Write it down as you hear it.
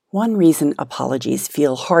One reason apologies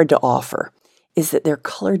feel hard to offer is that they're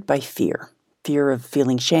colored by fear. Fear of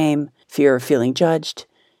feeling shame, fear of feeling judged,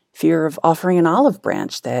 fear of offering an olive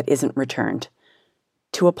branch that isn't returned.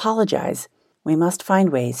 To apologize, we must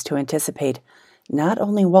find ways to anticipate not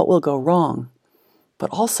only what will go wrong, but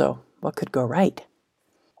also what could go right.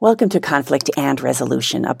 Welcome to Conflict and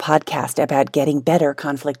Resolution, a podcast about getting better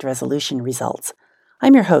conflict resolution results.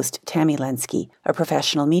 I'm your host, Tammy Lenski, a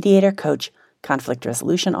professional mediator, coach, conflict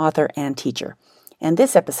resolution author, and teacher. And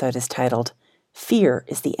this episode is titled, Fear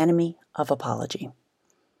is the Enemy of Apology.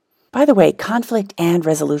 By the way, Conflict and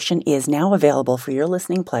Resolution is now available for your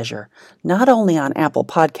listening pleasure, not only on Apple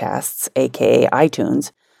Podcasts, aka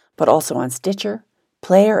iTunes, but also on Stitcher,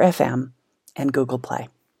 Player FM, and Google Play.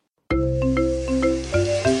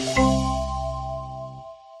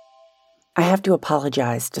 I have to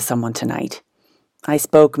apologize to someone tonight. I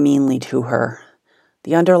spoke meanly to her.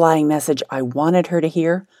 The underlying message I wanted her to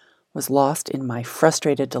hear was lost in my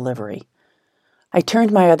frustrated delivery. I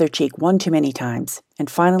turned my other cheek one too many times, and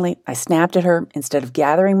finally I snapped at her instead of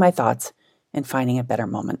gathering my thoughts and finding a better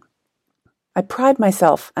moment. I pride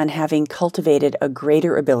myself on having cultivated a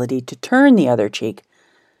greater ability to turn the other cheek,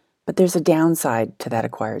 but there's a downside to that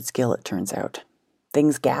acquired skill, it turns out.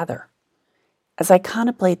 Things gather. As I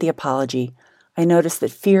contemplate the apology, I notice that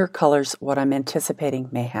fear colors what I'm anticipating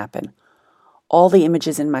may happen. All the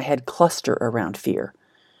images in my head cluster around fear.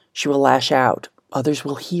 She will lash out. Others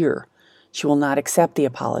will hear. She will not accept the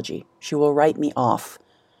apology. She will write me off.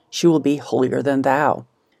 She will be holier than thou.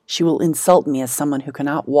 She will insult me as someone who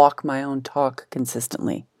cannot walk my own talk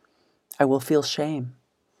consistently. I will feel shame.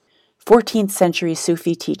 14th century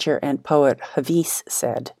Sufi teacher and poet Hafiz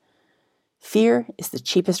said, "Fear is the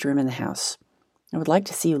cheapest room in the house. I would like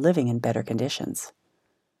to see you living in better conditions."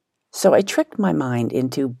 So I tricked my mind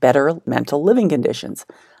into better mental living conditions.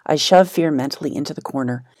 I shoved fear mentally into the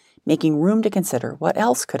corner, making room to consider what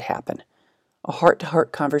else could happen. A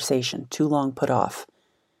heart-to-heart conversation too long put off.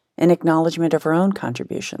 An acknowledgement of her own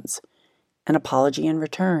contributions. An apology in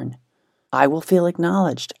return. I will feel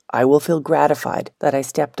acknowledged. I will feel gratified that I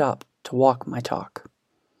stepped up to walk my talk.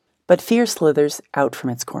 But fear slithers out from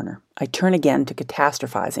its corner. I turn again to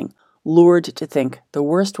catastrophizing, lured to think the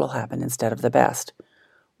worst will happen instead of the best.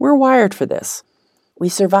 We're wired for this. We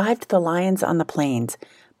survived the lions on the plains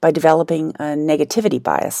by developing a negativity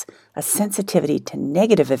bias, a sensitivity to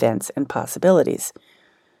negative events and possibilities.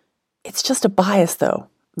 It's just a bias, though,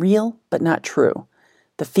 real but not true.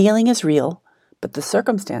 The feeling is real, but the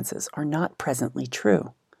circumstances are not presently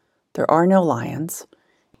true. There are no lions.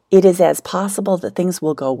 It is as possible that things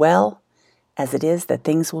will go well as it is that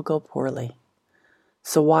things will go poorly.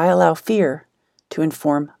 So why allow fear to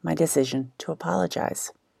inform my decision to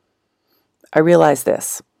apologize? I realize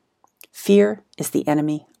this. Fear is the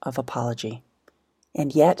enemy of apology.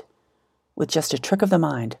 And yet, with just a trick of the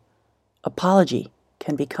mind, apology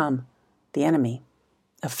can become the enemy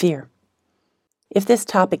of fear. If this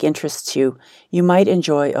topic interests you, you might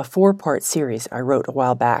enjoy a 4-part series I wrote a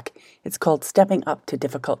while back. It's called Stepping Up to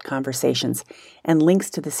Difficult Conversations, and links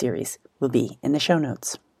to the series will be in the show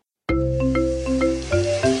notes.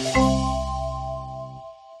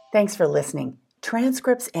 Thanks for listening.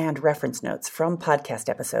 Transcripts and reference notes from podcast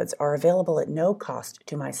episodes are available at no cost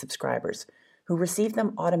to my subscribers, who receive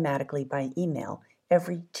them automatically by email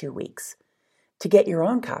every 2 weeks. To get your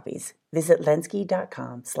own copies, visit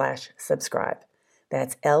lenski.com/subscribe.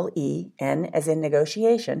 That's LEN as in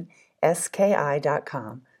negotiation,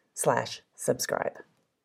 SKI.com/subscribe.